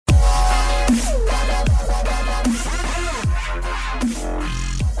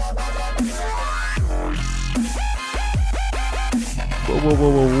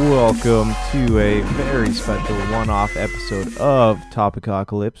Welcome to a very special one-off episode of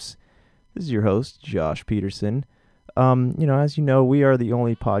Topicocalypse. This is your host, Josh Peterson. As you know, we are the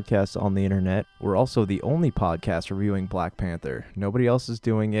only podcast on the internet. We're also the only podcast reviewing Black Panther. Nobody else is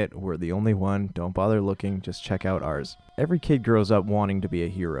doing it. We're the only one. Don't bother looking. Just check out ours. Every kid grows up wanting to be a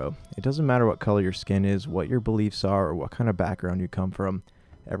hero. It doesn't matter what color your skin is, what your beliefs are, or what kind of background you come from.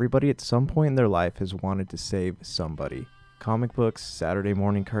 Everybody at some point in their life has wanted to save somebody. Comic books, Saturday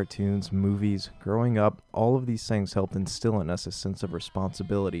morning cartoons, movies, growing up, all of these things helped instill in us a sense of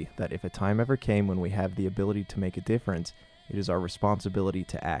responsibility that if a time ever came when we have the ability to make a difference, it is our responsibility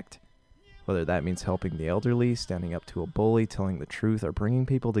to act. Whether that means helping the elderly, standing up to a bully, telling the truth, or bringing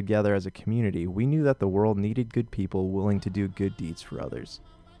people together as a community, we knew that the world needed good people willing to do good deeds for others.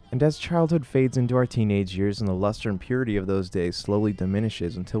 And as childhood fades into our teenage years and the luster and purity of those days slowly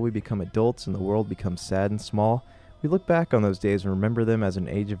diminishes until we become adults and the world becomes sad and small, we look back on those days and remember them as an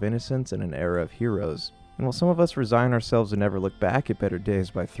age of innocence and an era of heroes. And while some of us resign ourselves to never look back at better days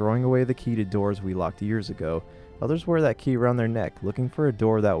by throwing away the key to doors we locked years ago, others wear that key around their neck, looking for a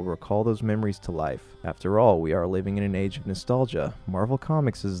door that will recall those memories to life. After all, we are living in an age of nostalgia. Marvel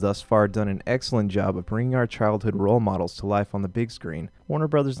Comics has thus far done an excellent job of bringing our childhood role models to life on the big screen. Warner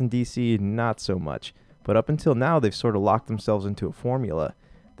Brothers and DC, not so much. But up until now, they've sort of locked themselves into a formula.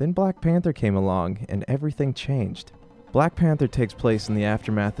 Then Black Panther came along, and everything changed. Black Panther takes place in the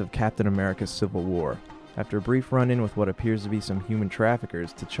aftermath of Captain America's Civil War. After a brief run-in with what appears to be some human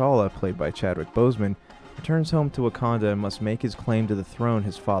traffickers, T'Challa, played by Chadwick Boseman, returns home to Wakanda and must make his claim to the throne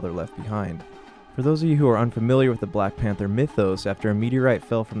his father left behind. For those of you who are unfamiliar with the Black Panther mythos, after a meteorite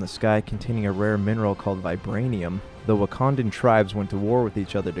fell from the sky containing a rare mineral called vibranium, the Wakandan tribes went to war with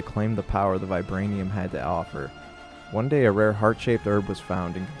each other to claim the power the vibranium had to offer. One day a rare heart-shaped herb was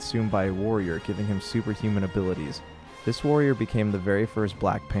found and consumed by a warrior, giving him superhuman abilities. This warrior became the very first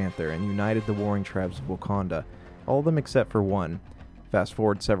Black Panther and united the warring tribes of Wakanda, all of them except for one. Fast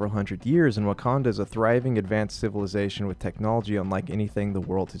forward several hundred years and Wakanda is a thriving advanced civilization with technology unlike anything the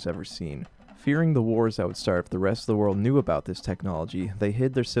world has ever seen. Fearing the wars that would start if the rest of the world knew about this technology, they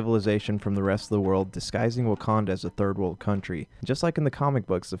hid their civilization from the rest of the world, disguising Wakanda as a third world country. Just like in the comic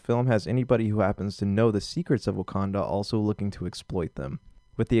books, the film has anybody who happens to know the secrets of Wakanda also looking to exploit them.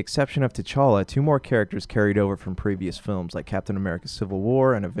 With the exception of T'Challa, two more characters carried over from previous films like Captain America's Civil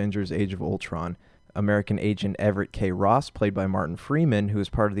War and Avengers Age of Ultron. American agent Everett K. Ross, played by Martin Freeman, who is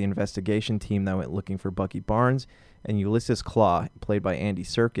part of the investigation team that went looking for Bucky Barnes, and Ulysses Klaue, played by Andy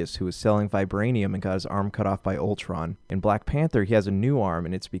Serkis, who was selling vibranium and got his arm cut off by Ultron. In Black Panther, he has a new arm,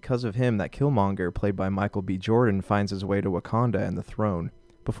 and it's because of him that Killmonger, played by Michael B. Jordan, finds his way to Wakanda and the throne.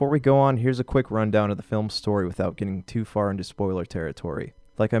 Before we go on, here's a quick rundown of the film's story without getting too far into spoiler territory.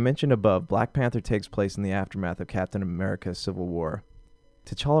 Like I mentioned above, Black Panther takes place in the aftermath of Captain America's Civil War.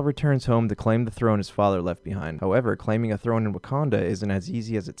 T'Challa returns home to claim the throne his father left behind. However, claiming a throne in Wakanda isn't as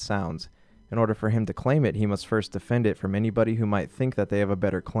easy as it sounds. In order for him to claim it, he must first defend it from anybody who might think that they have a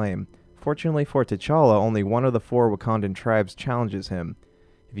better claim. Fortunately for T'Challa, only one of the four Wakandan tribes challenges him.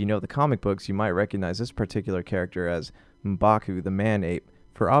 If you know the comic books, you might recognize this particular character as M'Baku, the man-ape.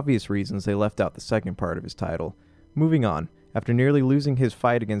 For obvious reasons, they left out the second part of his title. Moving on. After nearly losing his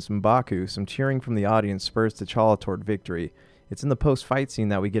fight against M'Baku, some cheering from the audience spurs T'Challa toward victory. It's in the post-fight scene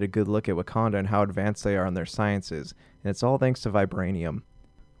that we get a good look at Wakanda and how advanced they are in their sciences, and it's all thanks to vibranium.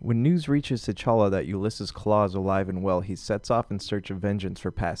 When news reaches T'Challa that Ulysses Klaue is alive and well, he sets off in search of vengeance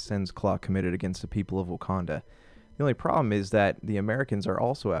for past sins Klaue committed against the people of Wakanda. The only problem is that the Americans are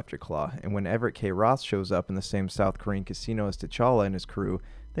also after Klaue, and when Everett K. Ross shows up in the same South Korean casino as T'Challa and his crew,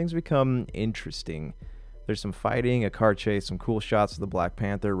 things become interesting. There's some fighting, a car chase, some cool shots of the Black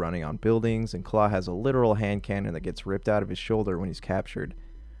Panther running on buildings, and Klaue has a literal hand cannon that gets ripped out of his shoulder when he's captured.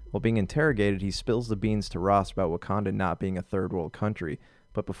 While being interrogated, he spills the beans to Ross about Wakanda not being a third world country,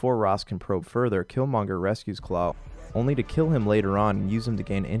 but before Ross can probe further, Killmonger rescues Klaue, only to kill him later on and use him to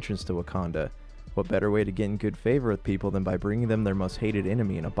gain entrance to Wakanda. What better way to get in good favor with people than by bringing them their most hated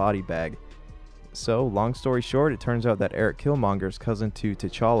enemy in a body bag? So, long story short, it turns out that Eric Killmonger is cousin to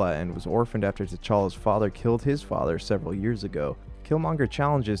T'Challa and was orphaned after T'Challa's father killed his father several years ago. Killmonger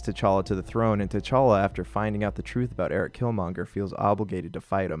challenges T'Challa to the throne, and T'Challa, after finding out the truth about Eric Killmonger, feels obligated to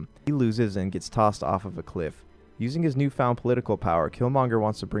fight him. He loses and gets tossed off of a cliff. Using his newfound political power, Killmonger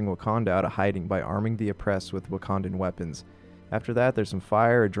wants to bring Wakanda out of hiding by arming the oppressed with Wakandan weapons. After that, there's some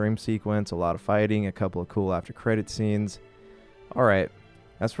fire, a dream sequence, a lot of fighting, a couple of cool after-credit scenes. Alright,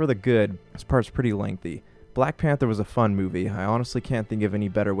 as for the good, this part's pretty lengthy. Black Panther was a fun movie. I honestly can't think of any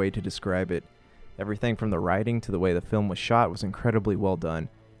better way to describe it. Everything from the writing to the way the film was shot was incredibly well done.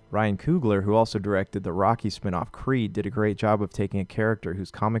 Ryan Coogler, who also directed the Rocky spin-off Creed, did a great job of taking a character whose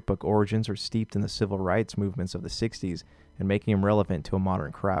comic book origins are steeped in the civil rights movements of the 60s and making him relevant to a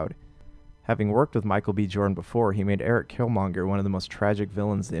modern crowd. Having worked with Michael B. Jordan before, he made Eric Killmonger one of the most tragic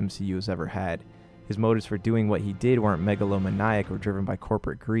villains the MCU has ever had. His motives for doing what he did weren't megalomaniac or driven by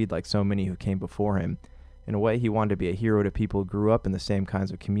corporate greed like so many who came before him. In a way, he wanted to be a hero to people who grew up in the same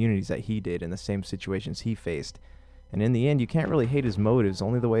kinds of communities that he did and the same situations he faced. And in the end, you can't really hate his motives,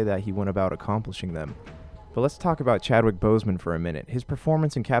 only the way that he went about accomplishing them. But let's talk about Chadwick Boseman for a minute. His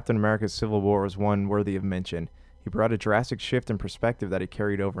performance in Captain America's Civil War was one worthy of mention. He brought a drastic shift in perspective that he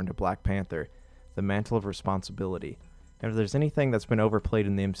carried over into Black Panther, the mantle of responsibility. And if there's anything that's been overplayed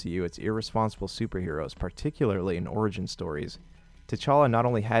in the MCU, it's irresponsible superheroes, particularly in origin stories. T'Challa not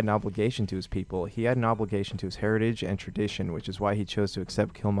only had an obligation to his people, he had an obligation to his heritage and tradition, which is why he chose to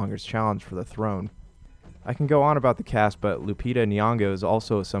accept Killmonger's challenge for the throne. I can go on about the cast, but Lupita Nyong'o is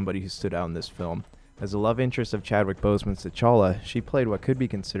also somebody who stood out in this film. As a love interest of Chadwick Boseman's T'Challa, she played what could be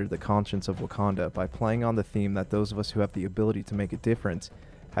considered the conscience of Wakanda by playing on the theme that those of us who have the ability to make a difference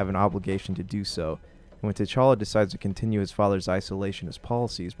have an obligation to do so. And when T'Challa decides to continue his father's isolationist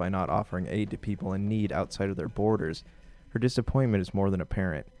policies by not offering aid to people in need outside of their borders, her disappointment is more than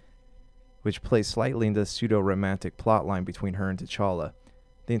apparent, which plays slightly into the pseudo-romantic plotline between her and T'Challa.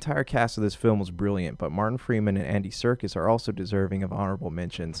 The entire cast of this film was brilliant, but Martin Freeman and Andy Serkis are also deserving of honorable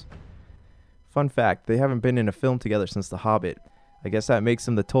mentions. Fun fact, they haven't been in a film together since The Hobbit. I guess that makes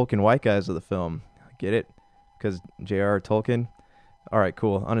them the Tolkien white guys of the film. Get it? Because J.R.R. Tolkien? Alright,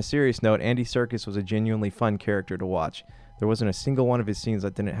 cool. On a serious note, Andy Serkis was a genuinely fun character to watch. There wasn't a single one of his scenes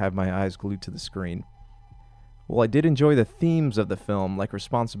that didn't have my eyes glued to the screen. While I did enjoy the themes of the film, like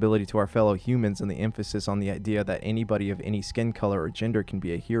responsibility to our fellow humans and the emphasis on the idea that anybody of any skin color or gender can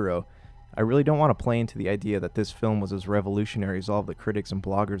be a hero, I really don't want to play into the idea that this film was as revolutionary as all of the critics and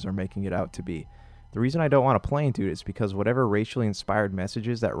bloggers are making it out to be. The reason I don't want to play into it is because whatever racially inspired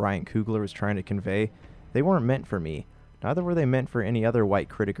messages that Ryan Coogler was trying to convey, they weren't meant for me. Neither were they meant for any other white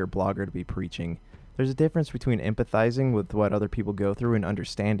critic or blogger to be preaching. There's a difference between empathizing with what other people go through and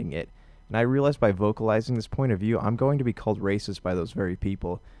understanding it. And I realize by vocalizing this point of view, I'm going to be called racist by those very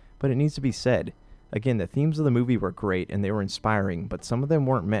people. But it needs to be said. Again, the themes of the movie were great and they were inspiring, but some of them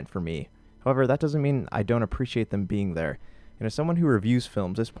weren't meant for me. However, that doesn't mean I don't appreciate them being there. And as someone who reviews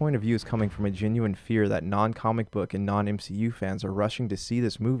films, this point of view is coming from a genuine fear that non-comic book and non-MCU fans are rushing to see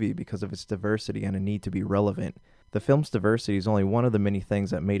this movie because of its diversity and a need to be relevant. The film's diversity is only one of the many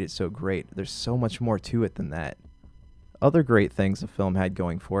things that made it so great. There's so much more to it than that. Other great things the film had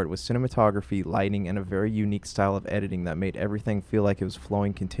going for it was cinematography, lighting, and a very unique style of editing that made everything feel like it was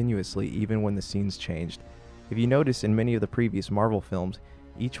flowing continuously even when the scenes changed. If you notice in many of the previous Marvel films,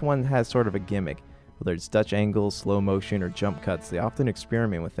 each one has sort of a gimmick. Whether it's Dutch angles, slow motion, or jump cuts, they often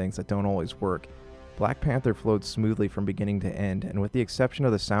experiment with things that don't always work. Black Panther flowed smoothly from beginning to end, and with the exception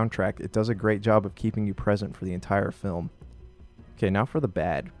of the soundtrack, it does a great job of keeping you present for the entire film. Okay, now for the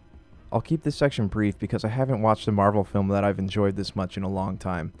bad. I'll keep this section brief because I haven't watched a Marvel film that I've enjoyed this much in a long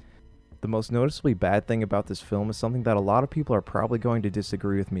time. The most noticeably bad thing about this film is something that a lot of people are probably going to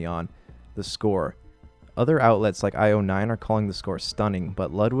disagree with me on: the score. Other outlets like IO9 are calling the score stunning,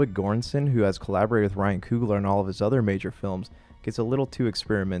 but Ludwig Göransson, who has collaborated with Ryan Coogler on all of his other major films, gets a little too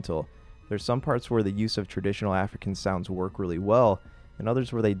experimental. There's some parts where the use of traditional African sounds work really well, and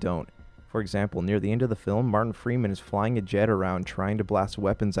others where they don't. For example, near the end of the film, Martin Freeman is flying a jet around trying to blast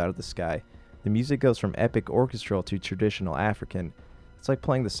weapons out of the sky. The music goes from epic orchestral to traditional African. It's like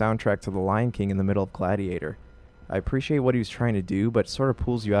playing the soundtrack to The Lion King in the middle of Gladiator. I appreciate what he was trying to do, but it sort of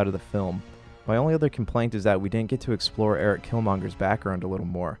pulls you out of the film. My only other complaint is that we didn't get to explore Eric Killmonger's background a little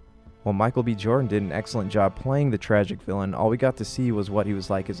more. While Michael B. Jordan did an excellent job playing the tragic villain, all we got to see was what he was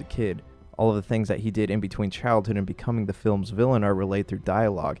like as a kid. All of the things that he did in between childhood and becoming the film's villain are relayed through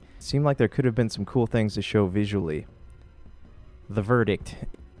dialogue. It seemed like there could have been some cool things to show visually. The verdict.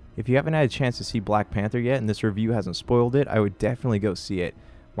 If you haven't had a chance to see Black Panther yet and this review hasn't spoiled it, I would definitely go see it.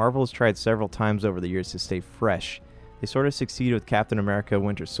 Marvel has tried several times over the years to stay fresh. They sort of succeeded with Captain America,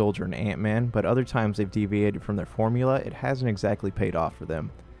 Winter Soldier, and Ant-Man, but other times they've deviated from their formula. It hasn't exactly paid off for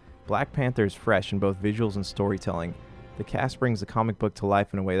them. Black Panther is fresh in both visuals and storytelling. The cast brings the comic book to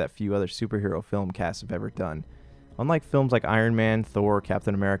life in a way that few other superhero film casts have ever done. Unlike films like Iron Man, Thor,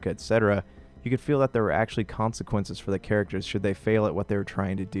 Captain America, etc., you could feel that there were actually consequences for the characters should they fail at what they were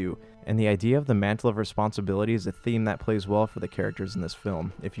trying to do. And the idea of the mantle of responsibility is a theme that plays well for the characters in this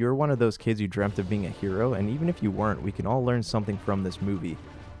film. If you were one of those kids who dreamt of being a hero, and even if you weren't, we can all learn something from this movie.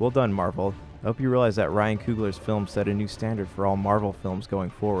 Well done, Marvel. I hope you realize that Ryan Coogler's film set a new standard for all Marvel films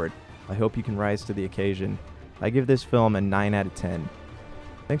going forward. I hope you can rise to the occasion. I give this film a 9 out of 10.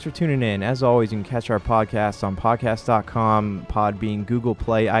 Thanks for tuning in. As always, you can catch our podcasts on podcast.com, Podbean, Google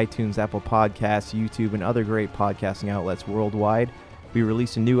Play, iTunes, Apple Podcasts, YouTube, and other great podcasting outlets worldwide. We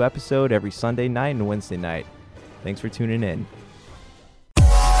release a new episode every Sunday night and Wednesday night. Thanks for tuning in.